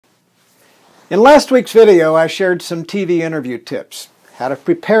In last week's video, I shared some TV interview tips, how to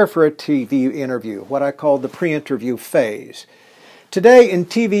prepare for a TV interview, what I call the pre-interview phase. Today in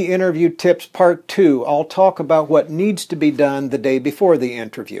TV Interview Tips Part 2, I'll talk about what needs to be done the day before the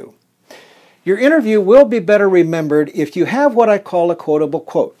interview. Your interview will be better remembered if you have what I call a quotable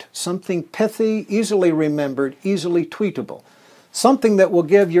quote, something pithy, easily remembered, easily tweetable, something that will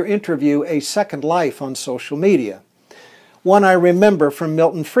give your interview a second life on social media. One I remember from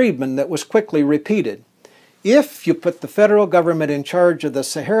Milton Friedman that was quickly repeated. If you put the federal government in charge of the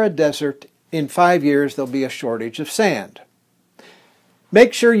Sahara Desert, in 5 years there'll be a shortage of sand.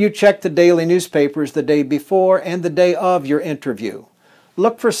 Make sure you check the daily newspapers the day before and the day of your interview.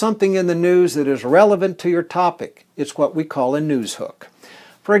 Look for something in the news that is relevant to your topic. It's what we call a news hook.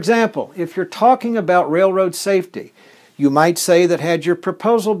 For example, if you're talking about railroad safety, you might say that had your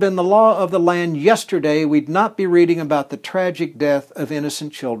proposal been the law of the land yesterday, we'd not be reading about the tragic death of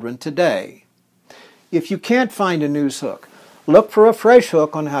innocent children today. If you can't find a news hook, look for a fresh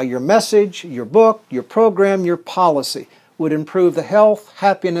hook on how your message, your book, your program, your policy would improve the health,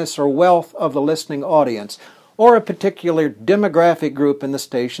 happiness, or wealth of the listening audience, or a particular demographic group in the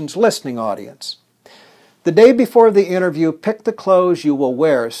station's listening audience. The day before the interview, pick the clothes you will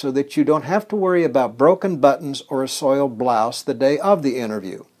wear so that you don't have to worry about broken buttons or a soiled blouse the day of the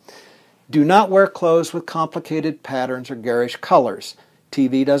interview. Do not wear clothes with complicated patterns or garish colors.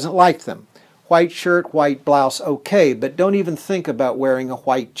 TV doesn't like them. White shirt, white blouse, okay, but don't even think about wearing a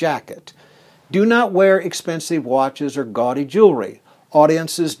white jacket. Do not wear expensive watches or gaudy jewelry.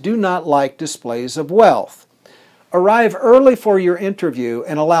 Audiences do not like displays of wealth. Arrive early for your interview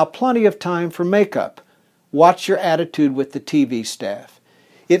and allow plenty of time for makeup. Watch your attitude with the TV staff.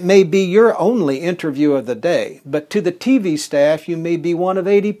 It may be your only interview of the day, but to the TV staff you may be one of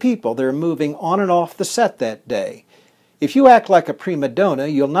 80 people that are moving on and off the set that day. If you act like a prima donna,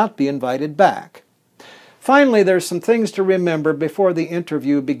 you'll not be invited back. Finally, there's some things to remember before the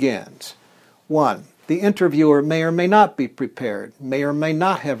interview begins. 1. The interviewer may or may not be prepared, may or may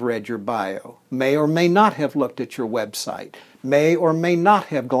not have read your bio, may or may not have looked at your website, may or may not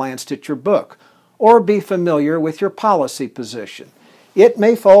have glanced at your book, or be familiar with your policy position. It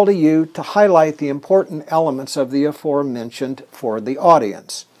may fall to you to highlight the important elements of the aforementioned for the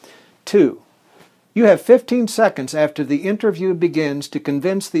audience. 2. You have 15 seconds after the interview begins to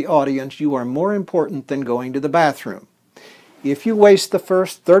convince the audience you are more important than going to the bathroom. If you waste the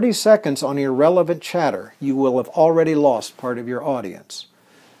first 30 seconds on irrelevant chatter, you will have already lost part of your audience.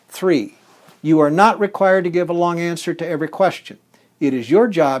 3. You are not required to give a long answer to every question. It is your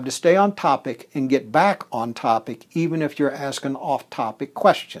job to stay on topic and get back on topic even if you're asked an off-topic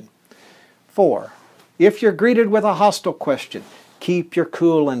question. 4. If you're greeted with a hostile question, keep your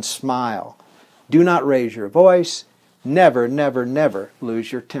cool and smile. Do not raise your voice. Never, never, never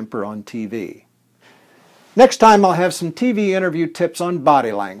lose your temper on TV. Next time I'll have some TV interview tips on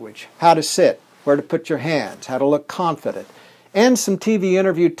body language, how to sit, where to put your hands, how to look confident, and some TV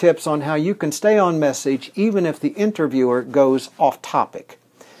interview tips on how you can stay on message even if the interviewer goes off topic.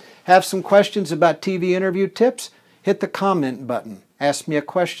 Have some questions about TV interview tips? Hit the comment button. Ask me a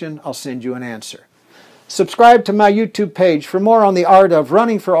question, I'll send you an answer. Subscribe to my YouTube page for more on the art of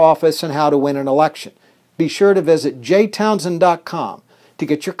running for office and how to win an election. Be sure to visit jtownsend.com to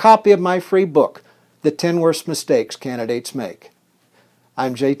get your copy of my free book, The 10 Worst Mistakes Candidates Make.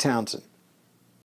 I'm Jay Townsend.